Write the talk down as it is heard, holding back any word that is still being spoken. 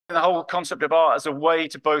the whole concept of art as a way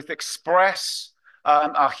to both express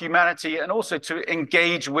our humanity and also to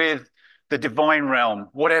engage with the divine realm,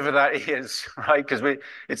 whatever that is, right? Because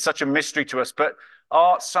it's such a mystery to us. But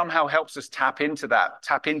art somehow helps us tap into that,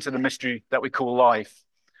 tap into the mystery that we call life.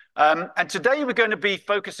 And today we're going to be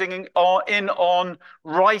focusing on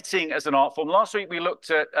writing as an art form. Last week we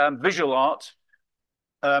looked at visual art.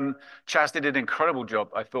 Chaz did an incredible job,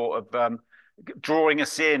 I thought, of drawing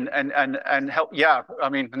us in and help. Yeah, I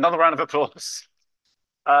mean, another round of applause.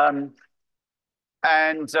 Um,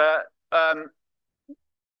 and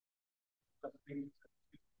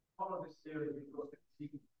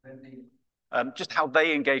just how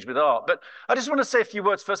they engage with art. But I just want to say a few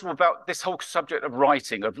words, first of all, about this whole subject of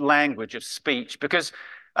writing, of language, of speech, because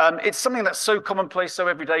it's something that's so commonplace, so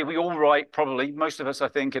everyday. We all write, probably. Most of us, I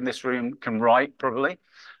think, in this room can write, probably.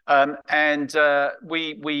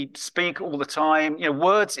 We speak all the time. You know,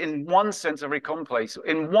 words in one sense are very commonplace.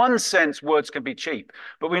 In one sense, words can be cheap,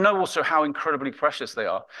 but we know also how incredibly precious they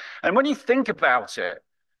are. And when you think about it,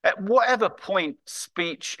 at whatever point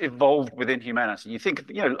speech evolved within humanity, you think,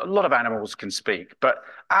 you know, a lot of animals can speak, but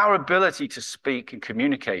our ability to speak and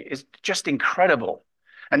communicate is just incredible.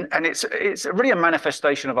 And it's really a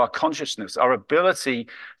manifestation of our consciousness, our ability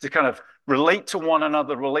to kind of relate to one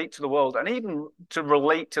another, relate to the world, and even to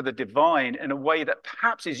relate to the divine in a way that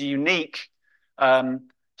perhaps is unique,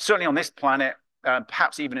 certainly on this planet,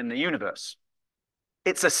 perhaps even in the universe.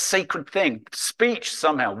 It's a sacred thing. Speech,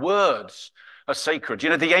 somehow, words are sacred.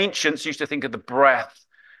 You know, the ancients used to think of the breath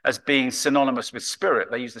as being synonymous with spirit.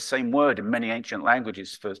 They use the same word in many ancient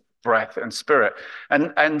languages for breath and spirit.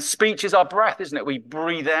 And speech is our breath, isn't it? We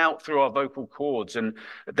breathe out through our vocal cords and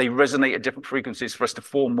they resonate at different frequencies for us to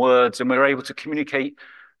form words, and we're able to communicate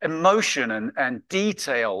emotion and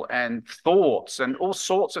detail and thoughts and all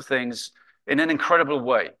sorts of things in an incredible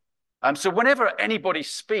way. So whenever anybody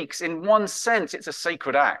speaks, in one sense, it's a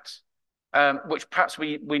sacred act, which perhaps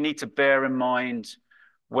we need to bear in mind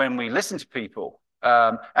when we listen to people.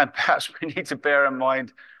 And perhaps we need to bear in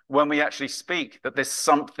mind when we actually speak that there's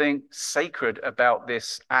something sacred about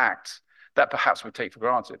this act that perhaps we take for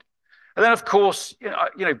granted. And then, of course,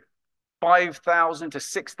 5,000 to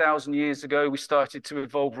 6,000 years ago, we started to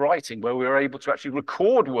evolve writing, where we were able to actually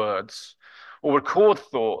record words or record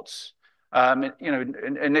thoughts.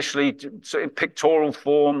 Initially in pictorial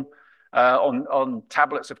form, on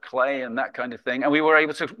tablets of clay and that kind of thing, and we were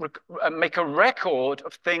able to make a record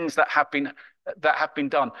of things that have been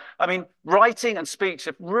done. I mean, writing and speech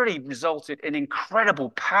have really resulted in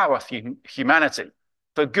incredible power for humanity,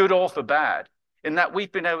 for good or for bad, in that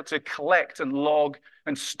we've been able to collect and log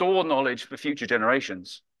and store knowledge for future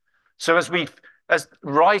generations. So as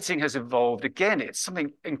writing has evolved, again, it's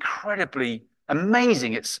something incredibly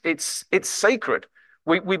amazing. It's sacred.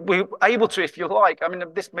 We're able to, if you like, I mean,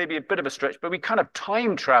 this may be a bit of a stretch, but we kind of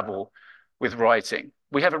time travel with writing.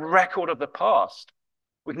 We have a record of the past.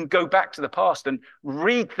 We can go back to the past and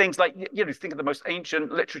read things like, you know, think of the most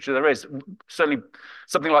ancient literature there is. Certainly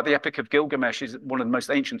something like the Epic of Gilgamesh is one of the most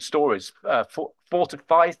ancient stories, 4 to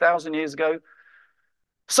 5,000 years ago.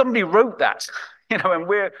 Somebody wrote that, you know, and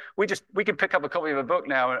we can pick up a copy of a book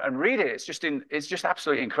now and read it. It's just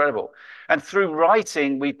absolutely incredible. And through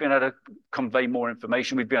writing, we've been able to convey more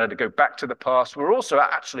information. We've been able to go back to the past. We're also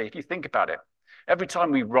actually, if you think about it, every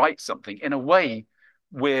time we write something, in a way,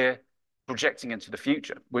 we're projecting into the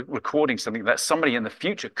future. We're recording something that somebody in the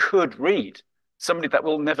future could read, somebody that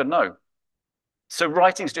we'll never know. So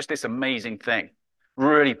writing is just this amazing thing,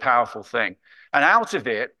 really powerful thing. And out of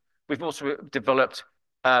it, we've also developed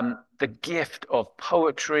the gift of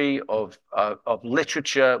poetry, of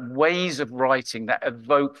literature, ways of writing that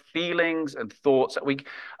evoke feelings and thoughts that we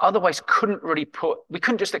otherwise we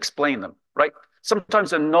couldn't just explain them, right?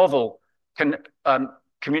 Sometimes a novel can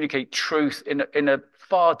communicate truth in a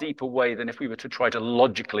far deeper way than if we were to try to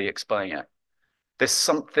logically explain it. There's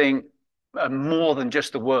something more than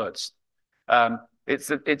just the words.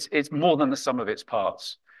 It's more than the sum of its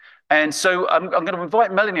parts. And so I'm going to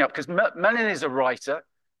invite Melanie up because Melanie is a writer,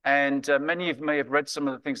 and many of you may have read some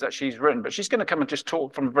of the things that she's written, but she's going to come and just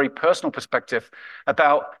talk from a very personal perspective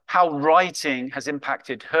about how writing has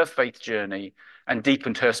impacted her faith journey and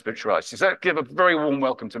deepened her spirituality. So give a very warm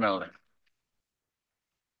welcome to Melanie.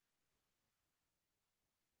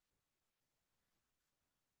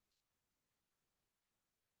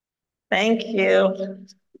 Thank you.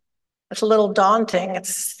 It's a little daunting.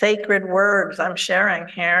 It's sacred words I'm sharing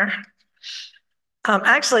here.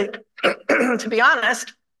 Actually, to be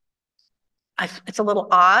honest, it's a little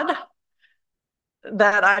odd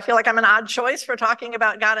that I feel like I'm an odd choice for talking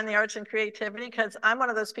about God and the arts and creativity, because I'm one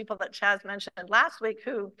of those people that Chaz mentioned last week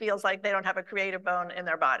who feels like they don't have a creative bone in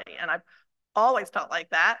their body. And I've always felt like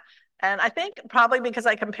that. And I think probably because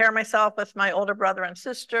I compare myself with my older brother and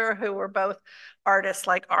sister who were both artists,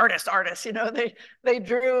 like artists, you know, they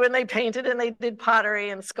drew and they painted and they did pottery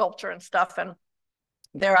and sculpture and stuff. And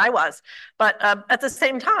there I was. But at the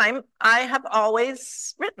same time, I have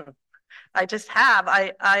always written. I just have.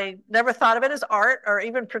 I never thought of it as art or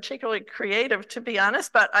even particularly creative, to be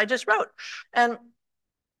honest, but I just wrote. And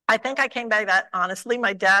I think I came by that honestly.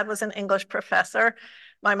 My dad was an English professor.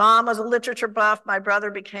 My mom was a literature buff. My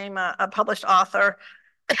brother became a published author.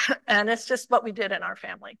 And it's just what we did in our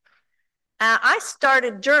family. I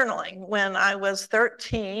started journaling when I was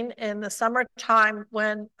 13 in the summertime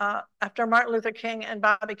when after Martin Luther King and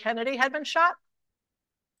Bobby Kennedy had been shot.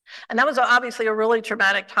 And that was obviously a really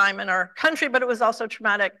traumatic time in our country, but it was also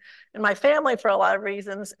traumatic in my family for a lot of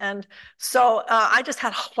reasons. And so I just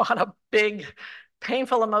had a lot of big,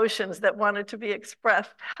 painful emotions that wanted to be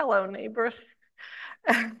expressed. Hello, neighbor.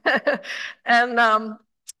 and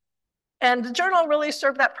the journal really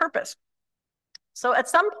served that purpose. So at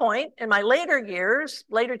some point in my later years,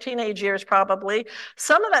 later teenage years probably,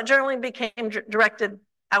 some of that journaling became directed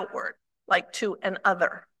outward, like to an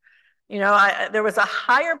other. You know, there was a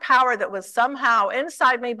higher power that was somehow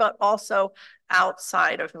inside me, but also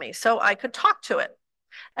outside of me. So I could talk to it.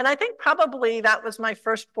 And I think probably that was my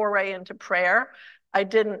first foray into prayer. I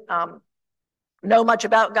didn't know much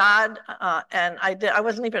about God, and I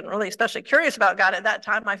wasn't even really especially curious about God at that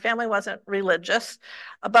time. My family wasn't religious,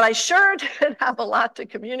 but I sure did have a lot to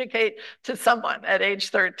communicate to someone at age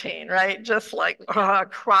 13, right? Just like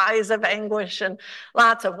cries of anguish and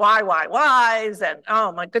lots of whys, and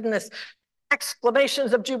oh my goodness,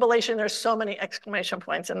 exclamations of jubilation. There's so many exclamation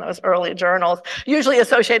points in those early journals, usually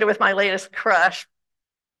associated with my latest crush.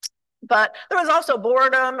 But there was also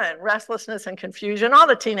boredom and restlessness and confusion, all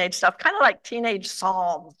the teenage stuff, kind of like teenage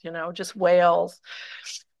psalms, you know, just wails.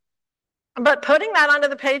 But putting that onto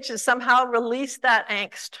the pages somehow released that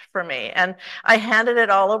angst for me. And I handed it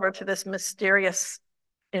all over to this mysterious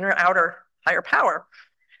inner outer higher power.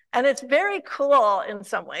 And it's very cool in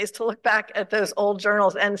some ways to look back at those old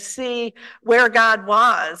journals and see where God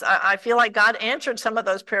was. I feel like God answered some of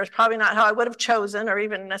those prayers, probably not how I would have chosen or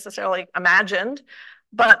even necessarily imagined.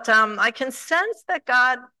 But I can sense that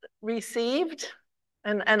God received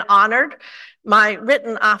and honored my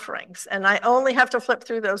written offerings. And I only have to flip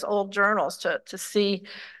through those old journals to see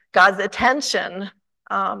God's attention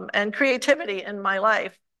and creativity in my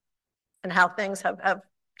life and how things have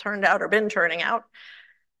turned out or been turning out.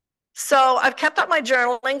 So I've kept up my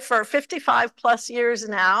journaling for 55 plus years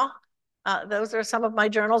now. Those are some of my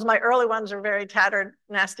journals. My early ones are very tattered,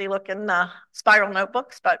 nasty looking spiral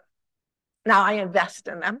notebooks, but now I invest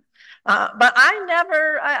in them. But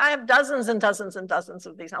I have dozens and dozens and dozens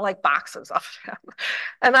of these, like boxes of them.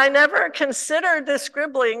 And I never considered this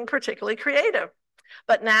scribbling particularly creative.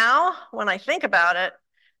 But now when I think about it,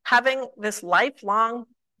 having this lifelong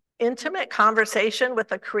intimate conversation with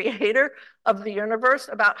the creator of the universe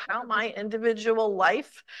about how my individual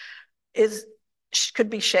life could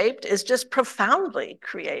be shaped is just profoundly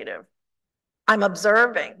creative. I'm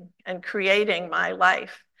observing and creating my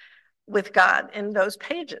life with God in those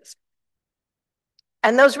pages.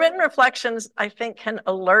 And those written reflections, I think, can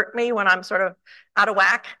alert me when I'm sort of out of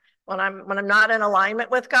whack, when I'm not in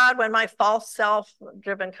alignment with God, when my false self,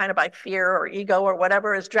 driven kind of by fear or ego or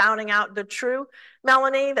whatever, is drowning out the true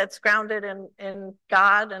Melanie that's grounded in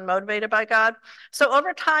God and motivated by God. So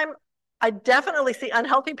over time, I definitely see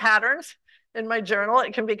unhealthy patterns in my journal.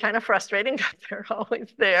 It can be kind of frustrating because they're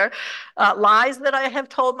always there. Lies that I have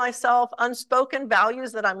told myself, unspoken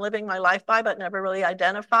values that I'm living my life by but never really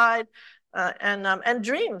identified, and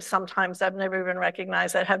dreams sometimes I've never even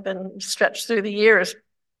recognized that have been stretched through the years.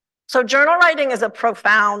 So journal writing is a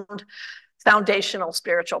profound, foundational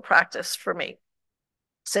spiritual practice for me.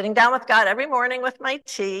 Sitting down with God every morning with my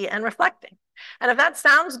tea and reflecting. And if that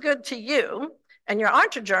sounds good to you, and you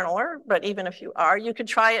aren't a journaler, but even if you are, you could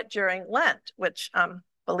try it during Lent, which,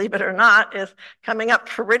 believe it or not, is coming up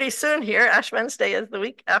pretty soon here. Ash Wednesday is the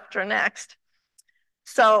week after next.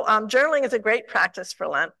 So journaling is a great practice for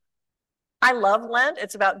Lent. I love Lent.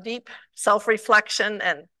 It's about deep self-reflection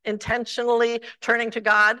and intentionally turning to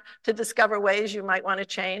God to discover ways you might want to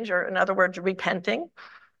change, or in other words, repenting.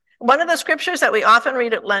 One of the scriptures that we often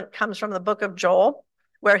read at Lent comes from the book of Joel,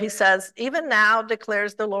 where he says, "Even now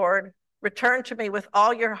declares the Lord, return to me with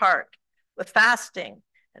all your heart, with fasting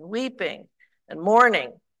and weeping and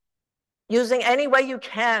mourning. Using any way you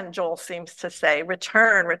can, Joel seems to say,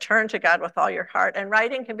 return to God with all your heart. And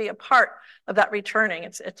writing can be a part of that returning.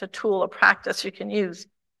 It's a tool, a practice you can use.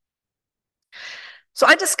 So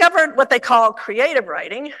I discovered what they call creative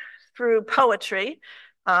writing through poetry.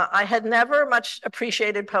 I had never much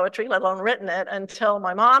appreciated poetry, let alone written it, until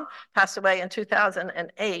my mom passed away in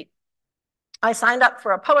 2008. I signed up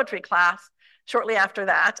for a poetry class shortly after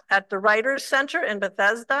that at the Writers Center in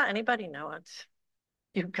Bethesda. Anybody know it?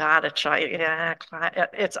 You've got to try it. Yeah,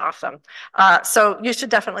 it's awesome. So you should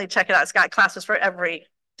definitely check it out. It's got classes for every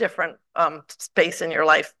different space in your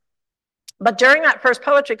life. But during that first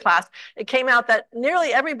poetry class, it came out that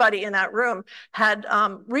nearly everybody in that room had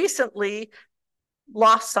recently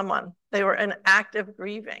lost someone. They were in active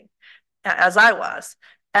grieving, as I was.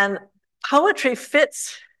 And poetry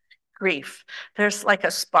fits grief. There's like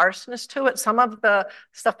a sparseness to it. Some of the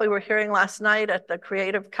stuff we were hearing last night at the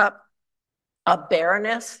Creative Cup, a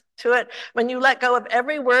bareness to it. When you let go of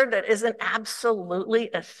every word that isn't absolutely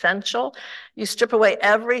essential, you strip away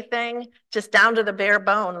everything just down to the bare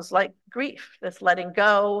bones, like grief, this letting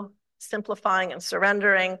go, simplifying and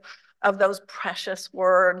surrendering of those precious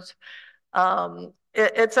words.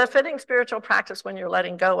 It's a fitting spiritual practice when you're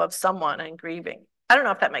letting go of someone and grieving. I don't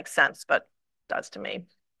know if that makes sense, but it does to me.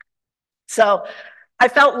 So I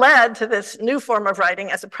felt led to this new form of writing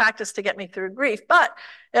as a practice to get me through grief, but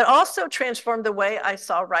it also transformed the way I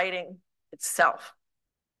saw writing itself.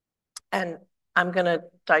 And I'm going to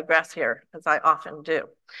digress here, as I often do.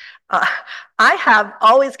 I have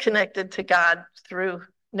always connected to God through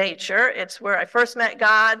nature. It's where I first met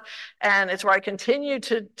God, and it's where I continue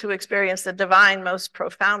to experience the divine most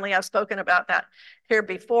profoundly. I've spoken about that here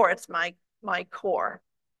before. It's my core.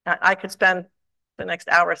 I could spend the next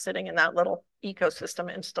hour sitting in that little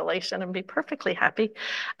ecosystem installation and be perfectly happy.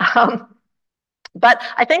 But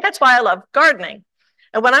I think that's why I love gardening.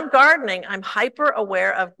 And when I'm gardening, I'm hyper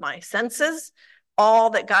aware of my senses,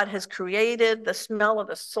 all that God has created, the smell of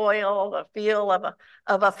the soil, the feel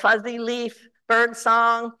of a fuzzy leaf, bird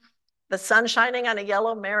song, the sun shining on a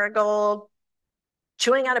yellow marigold,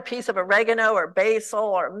 chewing on a piece of oregano or basil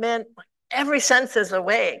or mint. Every sense is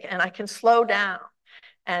awake, and I can slow down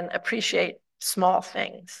and appreciate small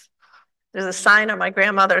things. There's a sign on my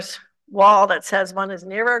grandmother's wall that says one is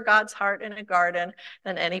nearer God's heart in a garden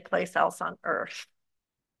than any place else on earth.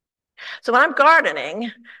 So when I'm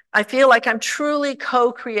gardening, I feel like I'm truly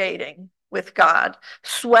co-creating with God,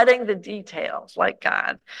 sweating the details like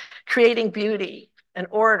God, creating beauty and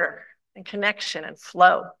order and connection and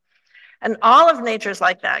flow. And all of nature's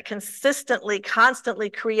like that, consistently, constantly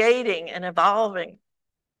creating and evolving.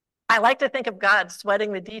 I like to think of God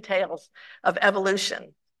sweating the details of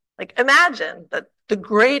evolution. Like imagine that the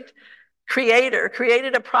great creator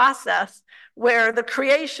created a process where the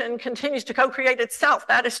creation continues to co-create itself.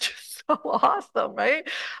 That is just so awesome, right?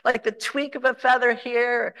 Like the tweak of a feather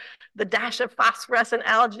here, the dash of phosphorescent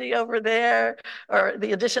algae over there, or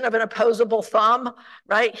the addition of an opposable thumb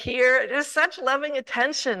right here. There's such loving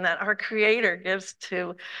attention that our creator gives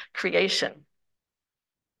to creation.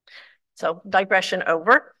 So digression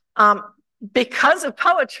over. Because of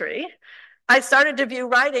poetry, I started to view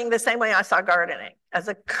writing the same way I saw gardening, as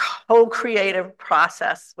a co-creative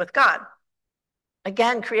process with God.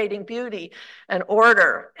 Again, creating beauty and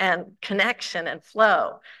order and connection and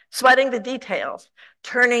flow, sweating the details,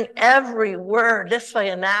 turning every word this way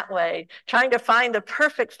and that way, trying to find the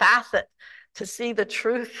perfect facet to see the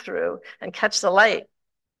truth through and catch the light.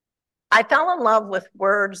 I fell in love with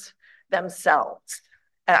words themselves.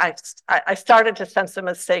 I started to sense them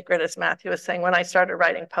as sacred, as Matthew was saying, when I started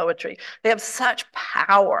writing poetry. They have such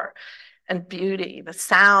power and beauty, the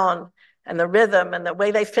sound and the rhythm and the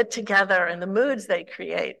way they fit together and the moods they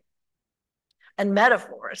create. And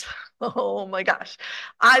metaphors. Oh my gosh.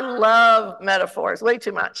 I love metaphors way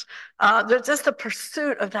too much. There's just the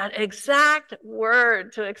pursuit of that exact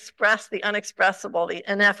word to express the unexpressible, the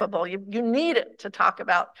ineffable. You need it to talk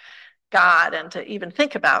about God and to even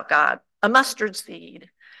think about God. A mustard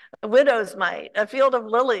seed, a widow's mite, a field of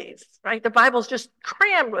lilies, right? The Bible's just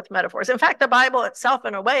crammed with metaphors. In fact, the Bible itself,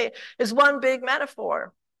 in a way, is one big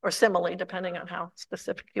metaphor or simile, depending on how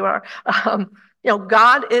specific you are.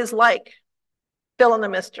 God is like, fill in the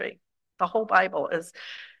mystery. The whole Bible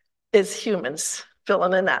is humans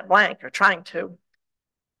filling in that blank or trying to.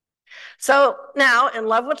 So now, in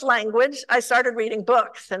love with language, I started reading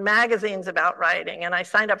books and magazines about writing, and I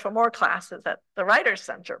signed up for more classes at the Writers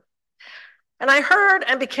Center. And I heard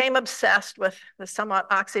and became obsessed with the somewhat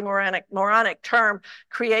oxymoronic term,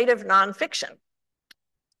 creative nonfiction.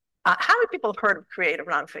 How many people have heard of creative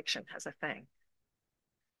nonfiction as a thing?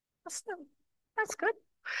 That's good.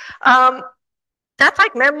 That's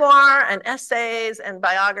like memoir and essays and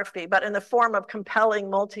biography, but in the form of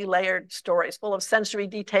compelling, multi-layered stories full of sensory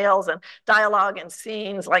details and dialogue and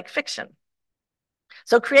scenes like fiction.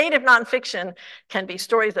 So creative nonfiction can be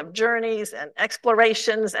stories of journeys and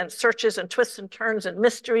explorations and searches and twists and turns and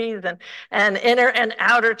mysteries and inner and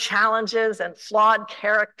outer challenges and flawed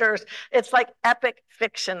characters. It's like epic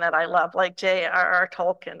fiction that I love, like J.R.R.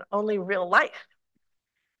 Tolkien, only real life.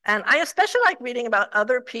 And I especially like reading about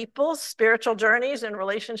other people's spiritual journeys and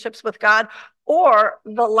relationships with God, or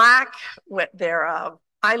the lack thereof.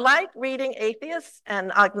 I like reading atheists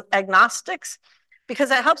and agnostics because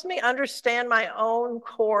it helps me understand my own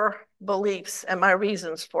core beliefs and my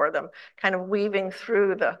reasons for them, kind of weaving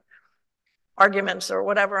through the arguments or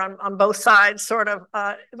whatever on both sides, sort of,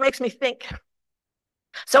 it makes me think.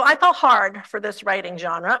 So I fell hard for this writing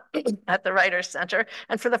genre at the Writers Center.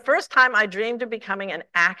 And for the first time, I dreamed of becoming an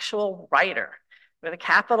actual writer with a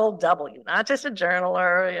capital W, not just a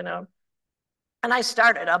journaler, you know. And I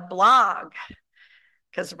started a blog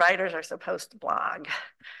because writers are supposed to blog.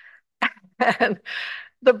 And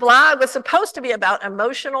the blog was supposed to be about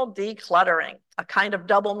emotional decluttering, a kind of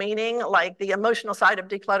double meaning, like the emotional side of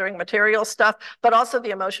decluttering material stuff, but also the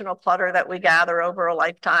emotional clutter that we gather over a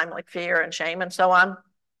lifetime, like fear and shame and so on.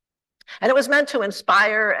 And it was meant to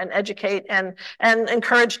inspire and educate and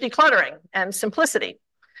encourage decluttering and simplicity.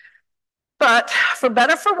 But for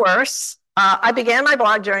better, for worse, I began my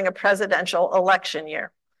blog during a presidential election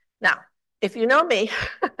year. Now, if you know me,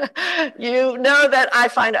 you know that I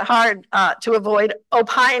find it hard to avoid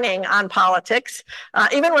opining on politics,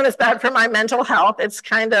 even when it's bad for my mental health. It's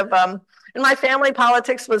kind of, in my family,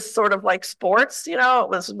 politics was sort of like sports, you know, it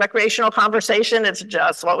was recreational conversation. It's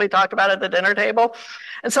just what we talk about at the dinner table.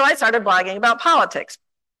 And so I started blogging about politics.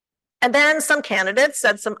 And then some candidates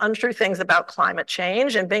said some untrue things about climate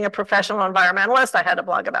change, and being a professional environmentalist, I had to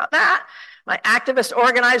blog about that. My activist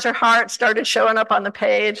organizer heart started showing up on the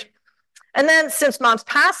page. And then since Mom's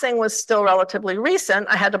passing was still relatively recent,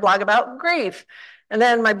 I had to blog about grief. And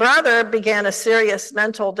then my brother began a serious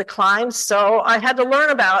mental decline, so I had to learn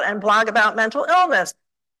about and blog about mental illness.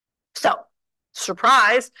 So,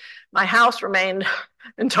 surprise, my house remained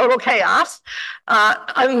in total chaos,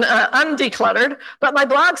 undecluttered, but my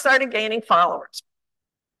blog started gaining followers.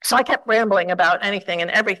 So I kept rambling about anything and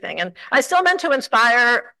everything. And I still meant to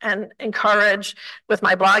inspire and encourage with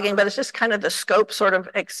my blogging, but it's just kind of the scope sort of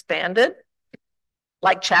expanded.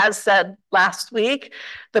 Like Chaz said last week,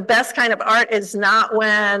 the best kind of art is not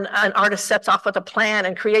when an artist sets off with a plan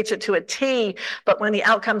and creates it to a T, but when the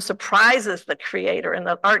outcome surprises the creator and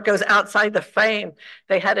the art goes outside the frame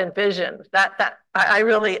they had envisioned. I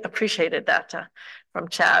really appreciated that from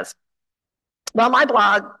Chaz. Well, my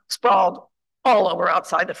blog sprawled all over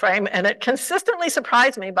outside the frame, and it consistently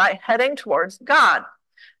surprised me by heading towards God.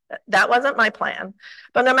 That wasn't my plan.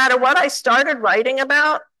 But no matter what I started writing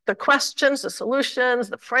about, the questions, the solutions,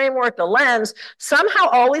 the framework, the lens, somehow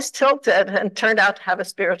always tilted and turned out to have a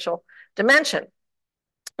spiritual dimension.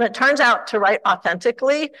 And it turns out to write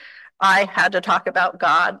authentically, I had to talk about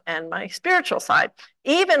God and my spiritual side,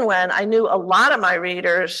 even when I knew a lot of my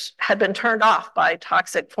readers had been turned off by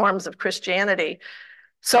toxic forms of Christianity.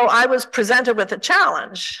 So I was presented with a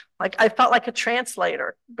challenge. Like I felt like a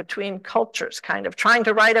translator between cultures, kind of trying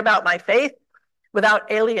to write about my faith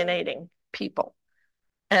without alienating people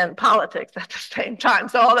and politics at the same time.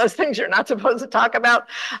 So all those things you're not supposed to talk about,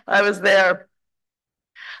 I was there.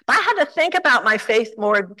 But I had to think about my faith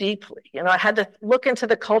more deeply. You know, I had to look into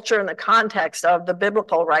the culture and the context of the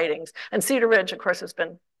biblical writings. And Cedar Ridge, of course, has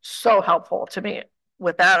been so helpful to me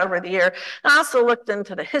with that over the year. I also looked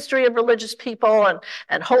into the history of religious people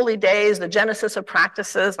and holy days, the genesis of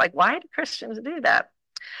practices, like why do Christians do that?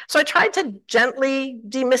 So I tried to gently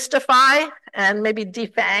demystify and maybe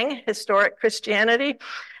defang historic Christianity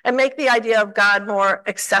and make the idea of God more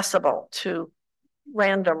accessible to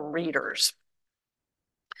random readers.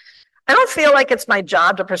 I don't feel like it's my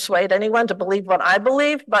job to persuade anyone to believe what I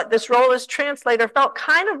believe, but this role as translator felt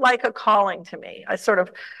kind of like a calling to me. I sort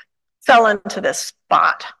of fell into this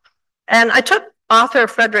spot. And I took author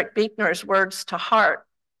Frederick Buechner's words to heart.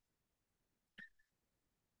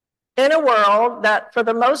 In a world that, for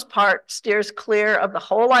the most part, steers clear of the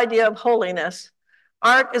whole idea of holiness,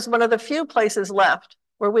 art is one of the few places left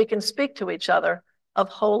where we can speak to each other of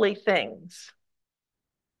holy things.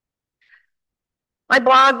 My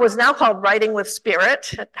blog was now called Writing with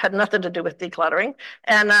Spirit. It had nothing to do with decluttering.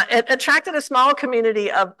 And it attracted a small community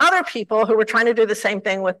of other people who were trying to do the same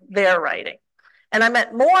thing with their writing. And I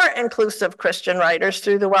met more inclusive Christian writers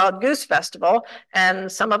through the Wild Goose Festival.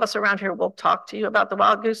 And some of us around here will talk to you about the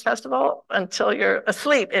Wild Goose Festival until you're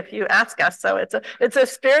asleep if you ask us. So it's a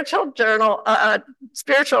spiritual journal,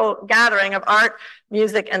 spiritual gathering of art,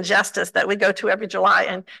 music, and justice that we go to every July,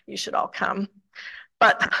 and you should all come.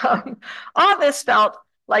 But all this felt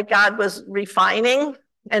like God was refining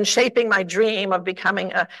and shaping my dream of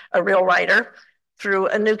becoming a real writer through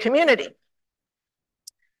a new community.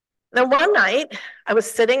 Then one night, I was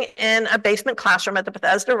sitting in a basement classroom at the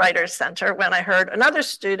Bethesda Writers Center when I heard another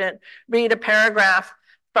student read a paragraph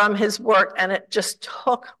from his work, and it just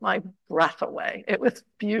took my breath away. It was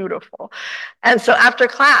beautiful. And so after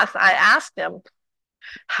class, I asked him,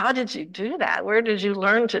 how did you do that? Where did you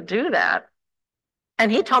learn to do that? And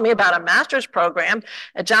he told me about a master's program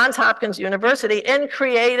at Johns Hopkins University in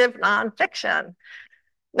creative nonfiction.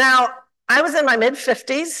 Now, I was in my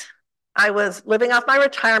mid-50s. I was living off my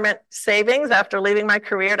retirement savings after leaving my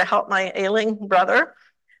career to help my ailing brother.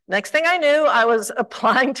 Next thing I knew, I was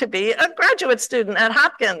applying to be a graduate student at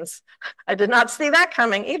Hopkins. I did not see that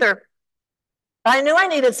coming either. I knew I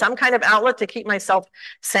needed some kind of outlet to keep myself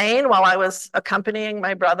sane while I was accompanying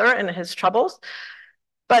my brother in his troubles.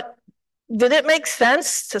 But did it make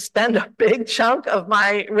sense to spend a big chunk of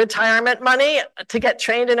my retirement money to get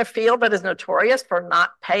trained in a field that is notorious for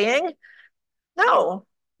not paying? No,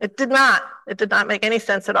 it did not. It did not make any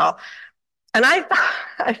sense at all. And I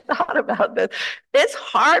thought about this. It's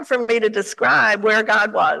hard for me to describe where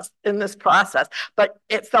God was in this process, but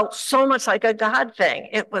it felt so much like a God thing.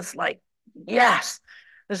 It was like, yes,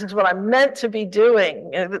 this is what I'm meant to be doing.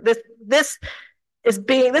 This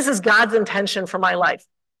is God's intention for my life.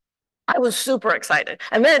 I was super excited.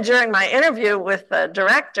 And then during my interview with the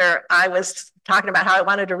director, I was talking about how I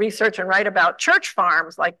wanted to research and write about church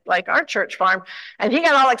farms, like our church farm. And he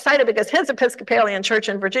got all excited because his Episcopalian church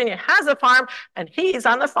in Virginia has a farm and he's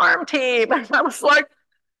on the farm team. And I was like,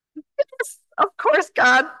 yes, of course,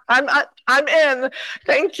 God, I'm in.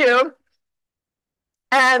 Thank you.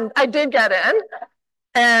 And I did get in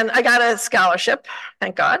and I got a scholarship,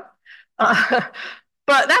 thank God.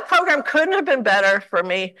 But that program couldn't have been better for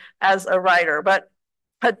me as a writer. But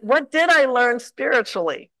what did I learn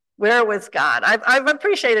spiritually? Where was God? I've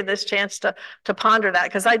appreciated this chance to ponder that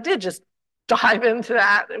because I did just dive into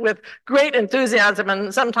that with great enthusiasm.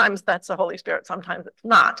 And sometimes that's the Holy Spirit, sometimes it's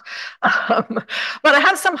not. But I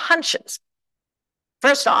have some hunches.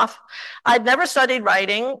 First off, I'd never studied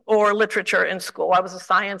writing or literature in school. I was a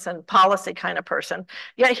science and policy kind of person.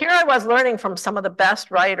 Yet here I was learning from some of the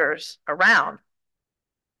best writers around.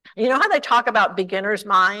 You know how they talk about beginner's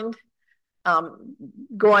mind,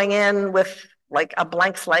 going in with like a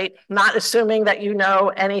blank slate, not assuming that you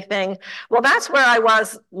know anything? Well, that's where I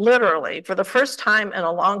was literally for the first time in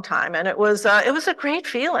a long time. And it was a great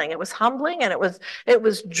feeling. It was humbling and it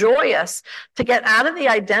was joyous to get out of the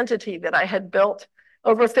identity that I had built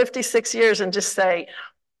over 56 years and just say,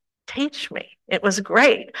 teach me. It was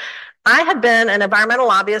great. I had been an environmental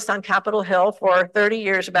lobbyist on Capitol Hill for 30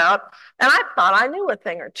 years about, and I thought I knew a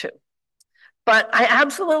thing or two. But I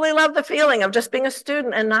absolutely love the feeling of just being a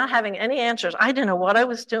student and not having any answers. I didn't know what I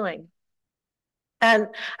was doing. And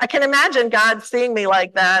I can imagine God seeing me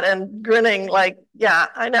like that and grinning like, yeah,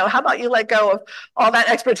 I know. How about you let go of all that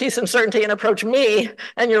expertise and certainty and approach me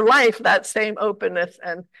and your life, that same openness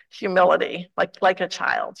and humility, like a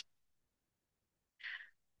child.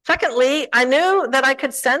 Secondly, I knew that I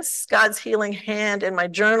could sense God's healing hand in my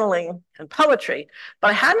journaling and poetry, but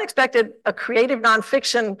I hadn't expected a creative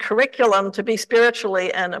nonfiction curriculum to be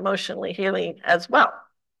spiritually and emotionally healing as well.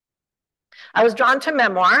 I was drawn to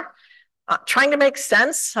memoir, trying to make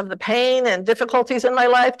sense of the pain and difficulties in my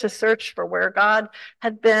life, to search for where God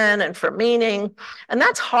had been and for meaning. And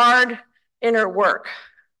that's hard inner work,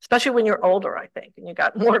 especially when you're older, I think, and you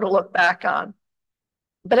got more to look back on.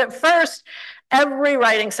 But at first, every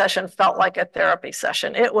writing session felt like a therapy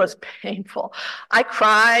session. It was painful. I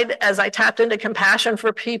cried as I tapped into compassion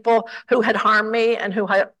for people who had harmed me and who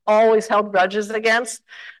I always held grudges against.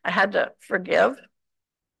 I had to forgive.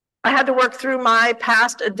 I had to work through my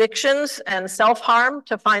past addictions and self-harm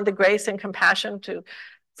to find the grace and compassion to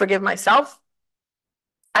forgive myself.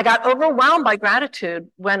 I got overwhelmed by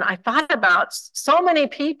gratitude when I thought about so many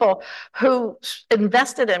people who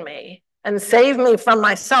invested in me and saved me from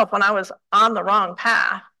myself when I was on the wrong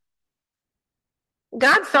path.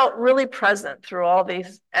 God felt really present through all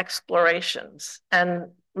these explorations.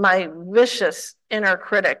 And my vicious inner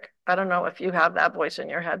critic, I don't know if you have that voice in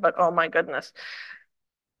your head, but oh my goodness,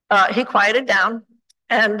 he quieted down.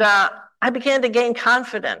 And I began to gain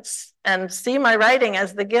confidence and see my writing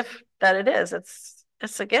as the gift that it is.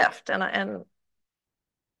 It's a gift. And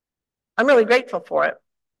I'm really grateful for it.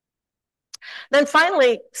 Then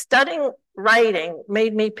finally, studying writing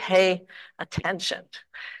made me pay attention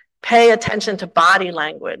to body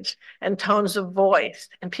language and tones of voice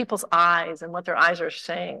and people's eyes and what their eyes are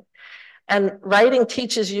saying. And writing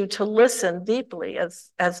teaches you to listen deeply,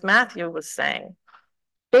 as Matthew was saying.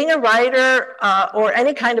 Being a writer or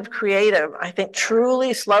any kind of creative, I think,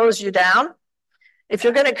 truly slows you down. If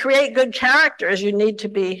you're going to create good characters, you need to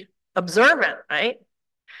be observant, right?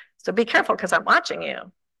 So be careful because I'm watching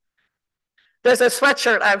you. There's a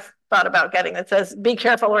sweatshirt I've thought about getting that says, be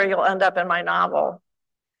careful or you'll end up in my novel.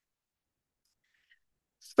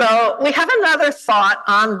 So we have another thought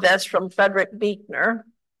on this from Frederick Buechner.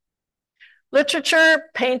 Literature,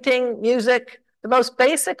 painting, music, the most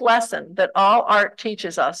basic lesson that all art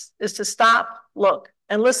teaches us is to stop, look,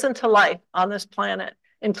 and listen to life on this planet,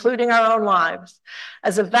 including our own lives,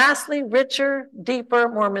 as a vastly richer, deeper,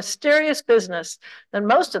 more mysterious business than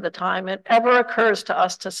most of the time it ever occurs to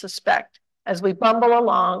us to suspect as we bumble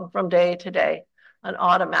along from day to day, an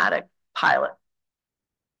automatic pilot.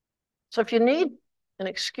 So if you need an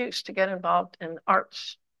excuse to get involved in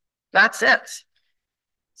arts, that's it.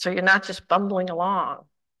 So you're not just bumbling along.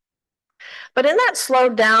 But in that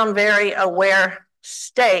slowed down, very aware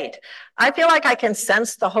state, I feel like I can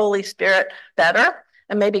sense the Holy Spirit better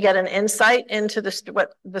and maybe get an insight into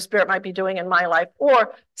what the Spirit might be doing in my life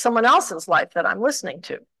or someone else's life that I'm listening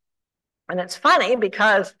to. And it's funny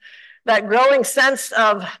because that growing sense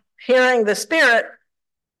of hearing the Spirit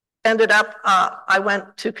ended up, I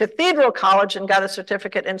went to Cathedral College and got a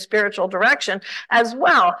certificate in spiritual direction as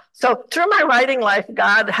well. So through my writing life,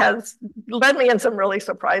 God has led me in some really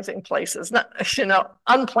surprising places,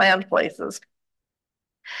 unplanned places.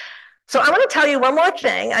 So I want to tell you one more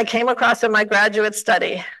thing I came across in my graduate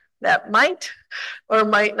study that might or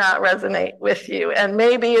might not resonate with you and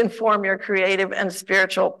maybe inform your creative and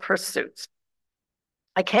spiritual pursuits.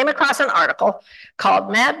 I came across an article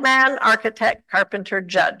called Madman, Architect, Carpenter,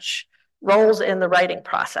 Judge, Roles in the Writing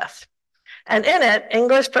Process. And in it,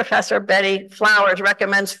 English professor Betty Flowers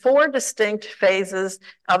recommends 4 distinct phases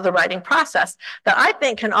of the writing process that I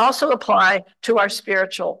think can also apply to our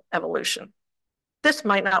spiritual evolution. This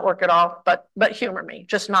might not work at all, but humor me,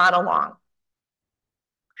 just nod along.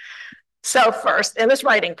 So first, in this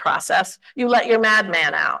writing process, you let your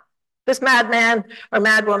madman out. This madman or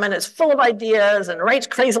madwoman is full of ideas and writes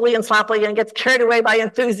crazily and sloppily and gets carried away by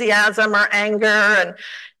enthusiasm or anger. And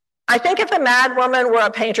I think if a madwoman were a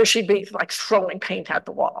painter, she'd be like throwing paint at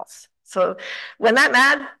the walls. So when that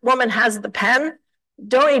madwoman has the pen,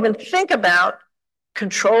 don't even think about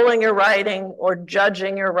controlling your writing or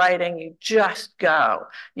judging your writing. You just go.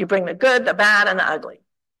 You bring the good, the bad, and the ugly.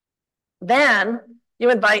 Then you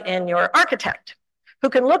invite in your architect, who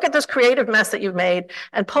can look at this creative mess that you've made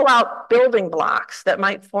and pull out building blocks that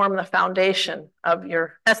might form the foundation of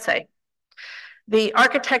your essay. The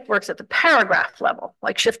architect works at the paragraph level,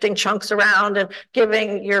 like shifting chunks around and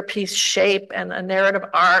giving your piece shape and a narrative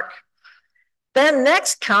arc. Then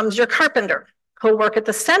next comes your carpenter, who'll work at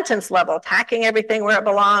the sentence level, tacking everything where it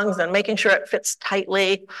belongs and making sure it fits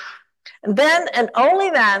tightly. And then, and only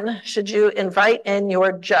then, should you invite in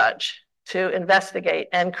your judge to investigate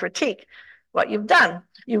and critique what you've done.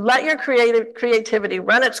 You let your creativity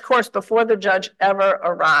run its course before the judge ever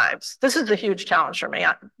arrives. This is a huge challenge for me.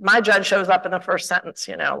 My judge shows up in the first sentence,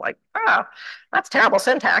 like, that's terrible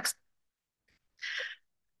syntax.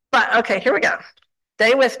 But okay, here we go.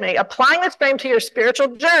 Stay with me. Applying this frame to your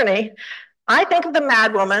spiritual journey, I think of the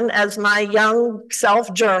madwoman as my young self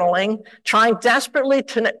journaling, trying desperately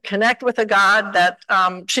to connect with a God that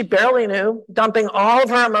she barely knew, dumping all of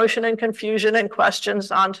her emotion and confusion and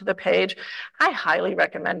questions onto the page. I highly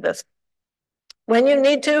recommend this. When you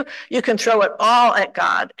need to, you can throw it all at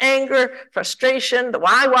God. Anger, frustration, the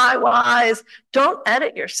whys. Don't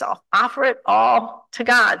edit yourself. Offer it all to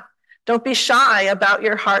God. Don't be shy about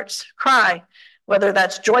your heart's cry. Whether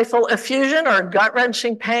that's joyful effusion or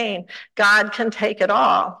gut-wrenching pain, God can take it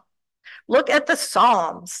all. Look at the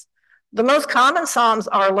Psalms. The most common Psalms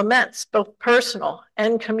are laments, both personal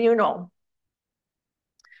and communal.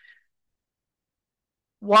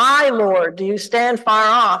 Why, Lord, do you stand far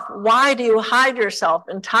off? Why do you hide yourself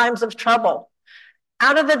in times of trouble?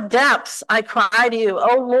 Out of the depths I cry to you,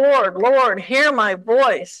 oh Lord, Lord, hear my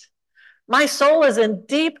voice. My soul is in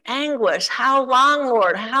deep anguish. How long,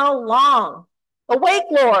 Lord, how long? Awake,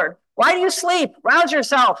 Lord. Why do you sleep? Rouse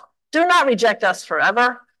yourself. Do not reject us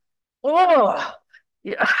forever. Oh,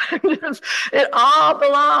 yeah. It all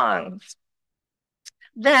belongs.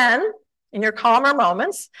 Then, in your calmer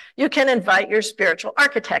moments, you can invite your spiritual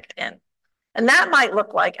architect in. And that might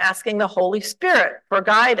look like asking the Holy Spirit for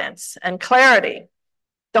guidance and clarity.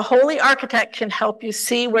 The holy architect can help you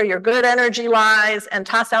see where your good energy lies and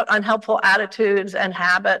toss out unhelpful attitudes and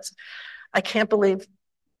habits. I can't believe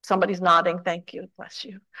somebody's nodding. Thank you. Bless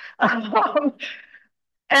you.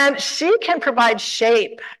 And she can provide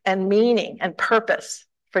shape and meaning and purpose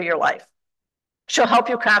for your life. She'll help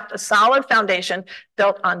you craft a solid foundation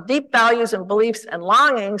built on deep values and beliefs and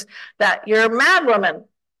longings that your madwoman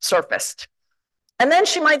surfaced. And then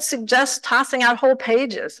she might suggest tossing out whole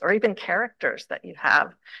pages or even characters that you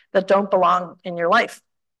have that don't belong in your life.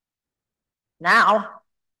 Now,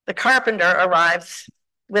 the carpenter arrives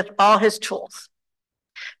with all his tools.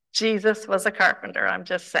 Jesus was a carpenter, I'm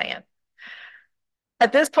just saying.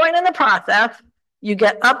 At this point in the process, you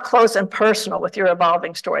get up close and personal with your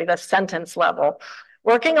evolving story, the sentence level.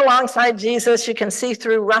 Working alongside Jesus, you can see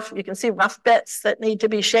rough bits that need to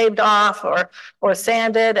be shaved off or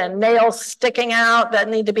sanded, and nails sticking out that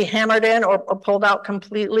need to be hammered in or pulled out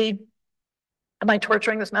completely. Am I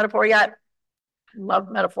torturing this metaphor yet? Love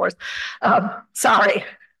metaphors. Sorry.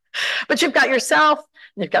 But you've got yourself,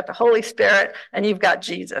 and you've got the Holy Spirit, and you've got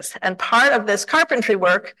Jesus. And part of this carpentry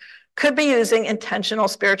work could be using intentional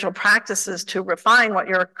spiritual practices to refine what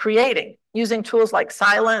you're creating, using tools like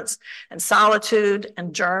silence and solitude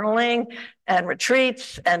and journaling and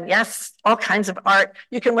retreats and, yes, all kinds of art.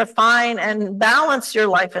 You can refine and balance your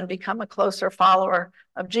life and become a closer follower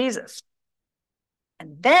of Jesus.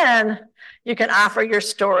 And then you can offer your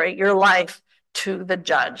story, your life, to the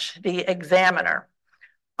judge, the examiner.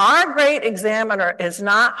 Our great examiner is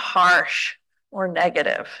not harsh or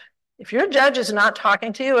negative. If your judge is not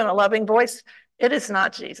talking to you in a loving voice, it is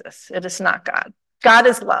not Jesus. It is not God. God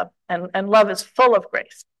is love, and love is full of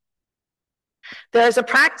grace. There's a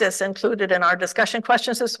practice included in our discussion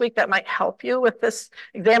questions this week that might help you with this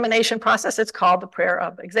examination process. It's called the prayer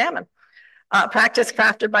of examine. Practice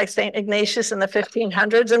crafted by St. Ignatius in the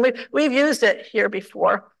 1500s, and we've used it here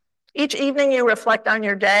before. Each evening you reflect on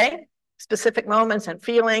your day, specific moments and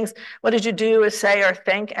feelings. What did you do or say or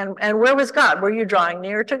think? And where was God? Were you drawing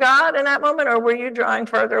near to God in that moment, or were you drawing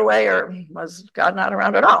further away, or was God not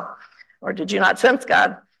around at all? Or did you not sense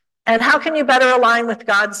God? And how can you better align with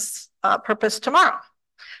God's purpose tomorrow?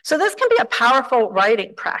 So this can be a powerful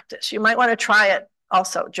writing practice. You might want to try it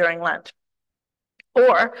also during Lent.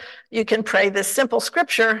 Or you can pray this simple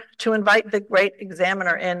scripture to invite the great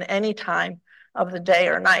examiner in any time of the day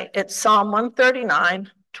or night. It's Psalm 139,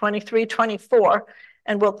 23, 24,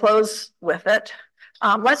 and we'll close with it.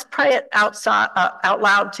 Let's pray it out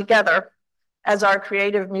loud together as our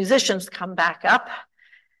creative musicians come back up.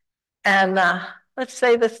 And let's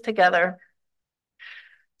say this together.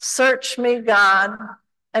 Search me, God,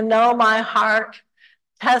 and know my heart.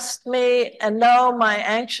 Test me and know my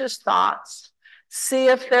anxious thoughts. See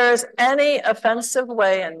if there is any offensive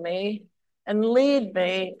way in me, and lead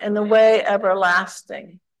me in the way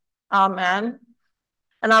everlasting. Amen.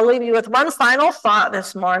 And I'll leave you with one final thought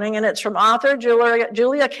this morning, and it's from author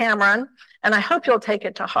Julia Cameron, and I hope you'll take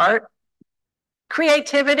it to heart.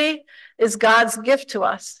 Creativity is God's gift to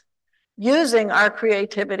us. Using our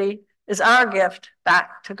creativity is our gift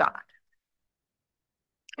back to God.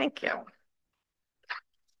 Thank you.